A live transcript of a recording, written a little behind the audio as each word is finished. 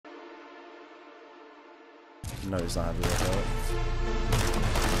No, he's not happy with that.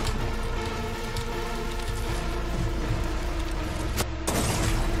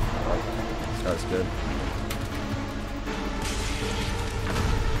 This guy's good.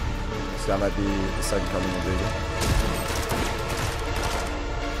 This guy might be the second coming of Vega.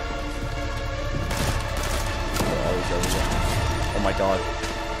 Oh my god.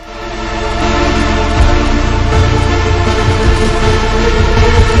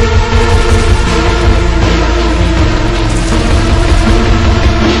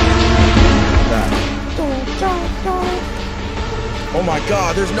 Oh my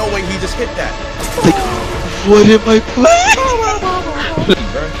god, there's no way he just hit that. Like, what am I playing?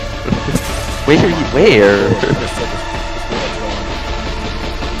 Where?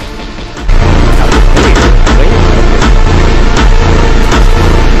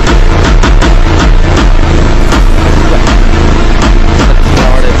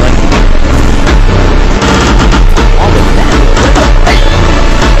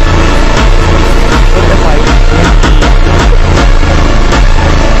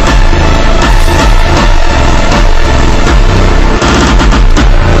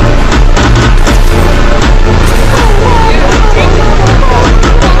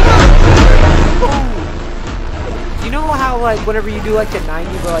 Like whenever you do like the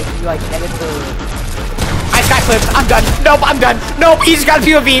 90, but like you like edit the. I just got clipped. I'm done. Nope, I'm done. Nope, he just got a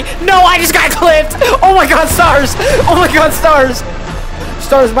POV. No, I just got clipped. Oh my god, stars. Oh my god, stars.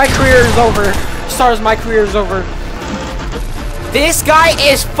 Stars, my career is over. Stars, my career is over. This guy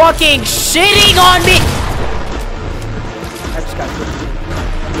is fucking shitting on me. I just got clipped.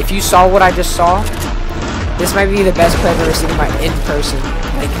 If you saw what I just saw, this might be the best play I've ever seen in person.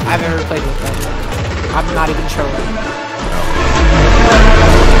 Like I've ever played with him. I'm not even trolling.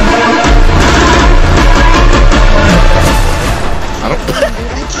 I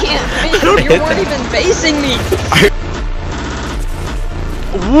can't face you. You weren't even facing me.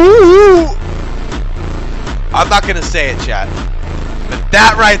 Woo! I'm not gonna say it, chat, but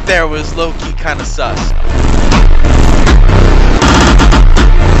that right there was low-key kind of sus.